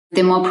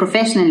The more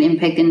professional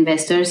impact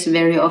investors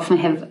very often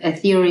have a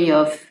theory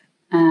of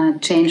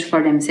change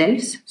for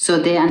themselves. So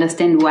they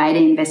understand why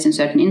they invest in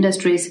certain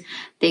industries.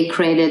 They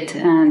created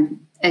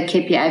a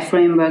KPI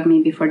framework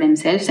maybe for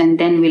themselves, and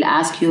then will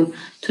ask you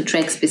to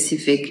track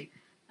specific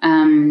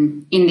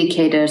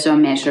indicators or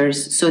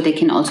measures so they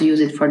can also use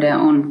it for their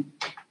own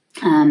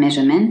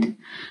measurement.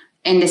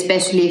 And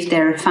especially if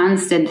there are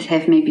funds that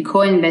have maybe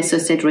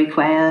co-investors that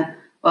require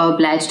or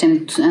oblige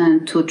them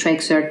to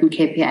track certain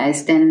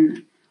KPIs,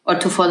 then or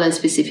to follow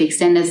specific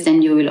standards,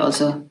 then you will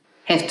also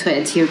have to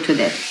adhere to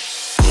that.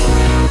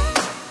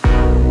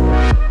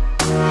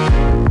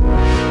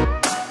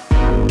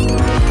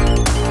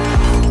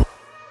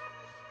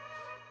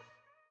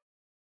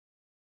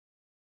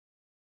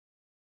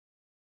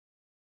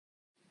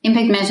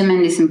 Impact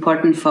measurement is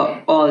important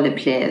for all the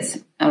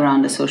players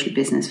around the social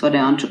business, for the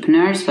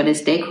entrepreneurs, for the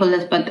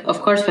stakeholders, but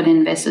of course for the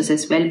investors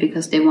as well,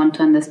 because they want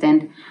to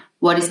understand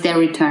what is their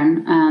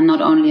return,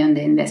 not only on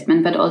the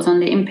investment, but also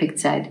on the impact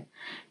side.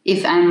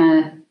 If I'm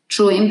a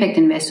true impact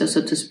investor,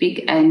 so to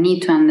speak, I need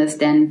to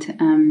understand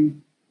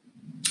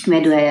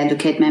where do I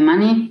allocate my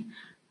money,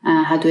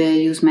 how do I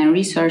use my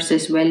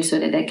resources well so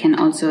that I can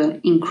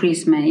also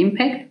increase my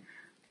impact.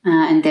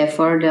 And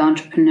therefore, the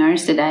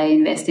entrepreneurs that I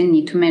invest in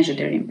need to measure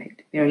their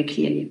impact very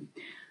clearly.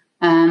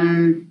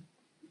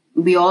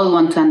 We all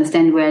want to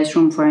understand where is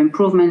room for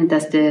improvement.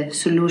 Does the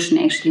solution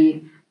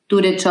actually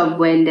do the job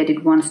well that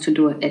it wants to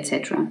do,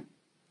 etc.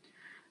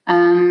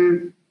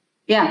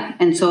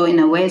 And so in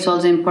a way, it's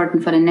also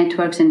important for the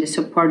networks and the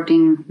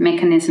supporting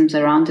mechanisms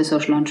around the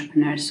social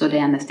entrepreneurs, so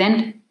they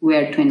understand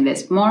where to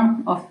invest more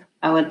of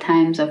our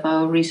times, of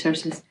our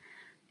resources,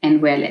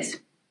 and where less.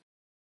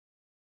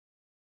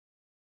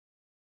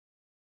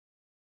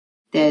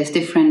 There's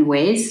different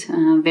ways.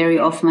 Very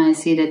often I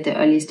see that the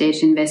early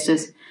stage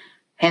investors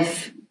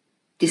have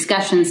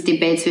discussions,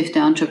 debates with the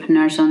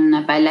entrepreneurs on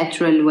a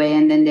bilateral way,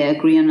 and then they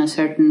agree on a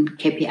certain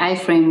KPI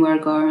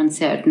framework or on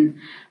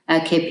certain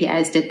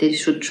KPIs that they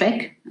should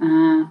track.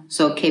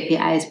 So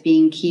KPIs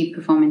being key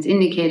performance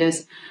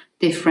indicators,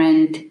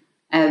 different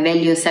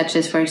values such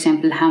as, for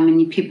example, how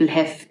many people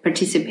have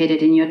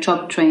participated in your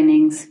job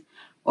trainings,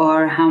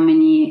 or how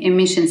many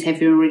emissions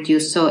have you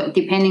reduced. So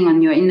depending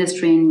on your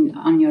industry and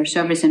on your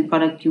service and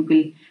product, you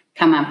will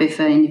come up with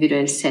an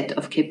individual set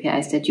of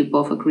KPIs that you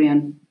both agree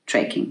on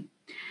tracking.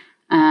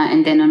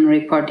 And then on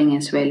reporting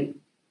as well,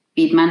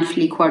 be it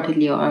monthly,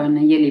 quarterly, or on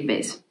a yearly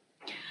basis.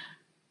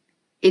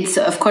 It's,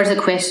 of course, a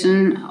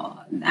question,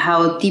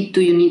 how deep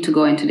do you need to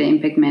go into the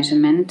impact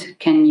measurement?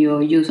 Can you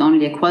use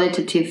only a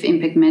qualitative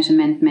impact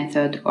measurement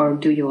method, or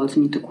do you also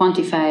need to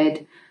quantify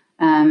it?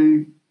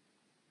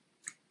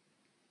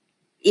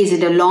 Is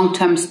it a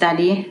long-term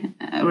study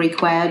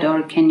required,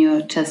 or can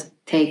you just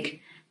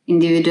take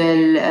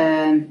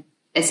individual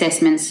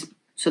assessments,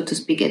 so to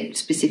speak, at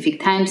specific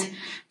times?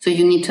 So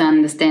you need to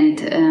understand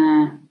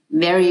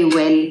very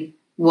well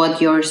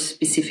what your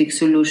specific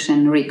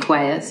solution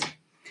requires.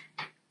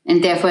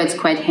 And therefore, it's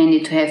quite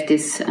handy to have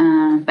these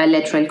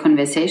bilateral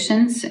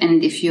conversations.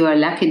 And if you are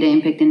lucky, the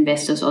impact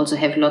investors also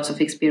have lots of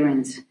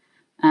experience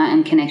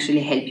and can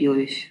actually help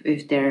you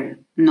with their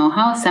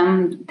know-how.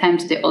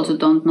 Sometimes they also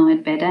don't know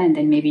it better, and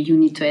then maybe you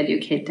need to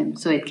educate them.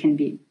 So it can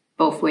be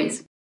both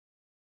ways.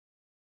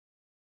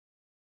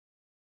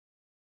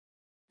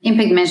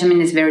 Impact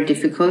measurement is very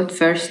difficult.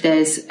 First,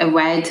 there's a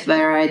wide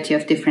variety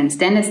of different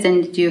standards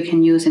that you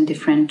can use and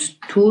different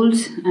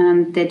tools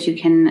that you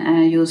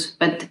can use.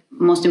 But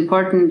most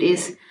important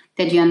is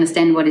that you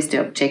understand what is the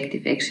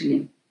objective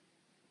actually.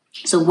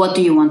 So what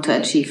do you want to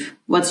achieve?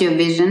 What's your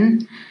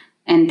vision?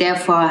 And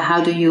therefore,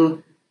 how do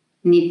you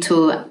need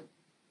to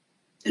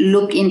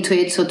look into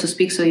it, so to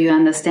speak, so you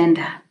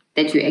understand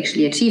that you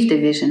actually achieve the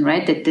vision,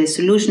 right? That the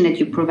solution that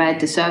you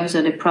provide, the service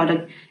or the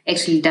product,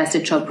 actually does the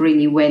job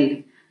really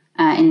well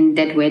in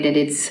that way that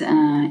it's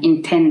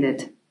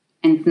intended,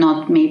 and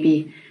not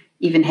maybe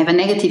even have a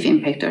negative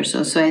impact or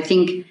so. So I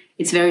think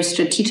it's very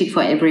strategic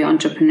for every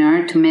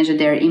entrepreneur to measure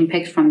their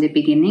impact from the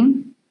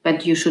beginning.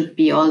 But you should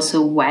be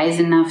also wise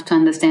enough to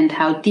understand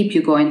how deep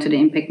you go into the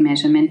impact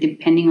measurement,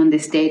 depending on the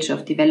stage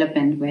of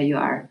development where you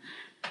are.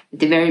 At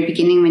the very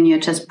beginning, when you're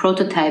just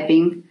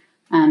prototyping,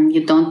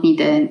 you don't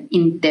need an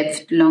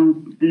in-depth,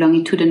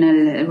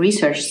 longitudinal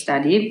research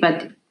study.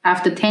 But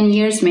after 10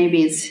 years,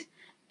 maybe it's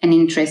an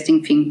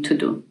interesting thing to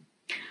do.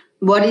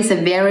 What is a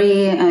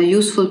very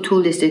useful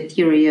tool is the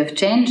theory of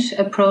change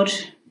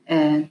approach,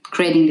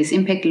 creating this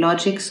impact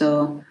logic.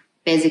 So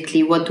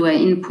basically, what do I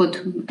input?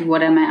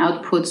 What are my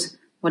outputs?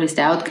 What is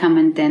the outcome,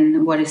 and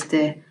then what is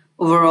the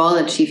overall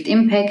achieved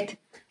impact?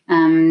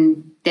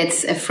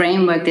 That's a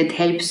framework that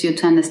helps you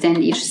to understand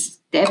each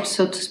step,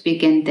 so to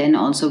speak, and then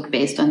also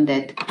based on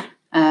that,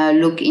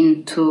 look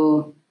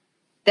into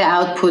the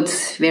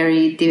outputs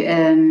very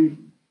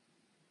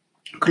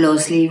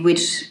closely.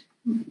 Which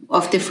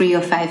of the 3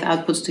 or 5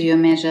 outputs do you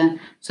measure,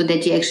 so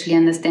that you actually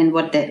understand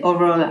what the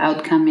overall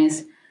outcome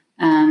is,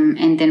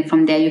 and then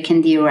from there you can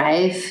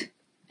derive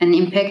an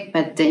impact,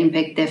 but the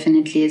impact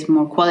definitely is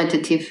more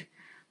qualitative,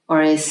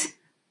 or is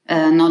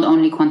not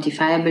only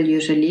quantifiable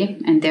usually,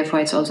 and therefore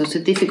it's also so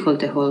difficult,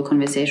 the whole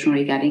conversation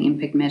regarding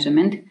impact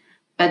measurement.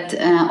 But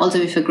also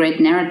with a great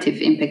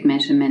narrative impact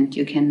measurement,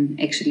 you can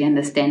actually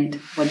understand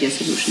what your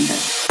solution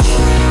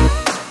does.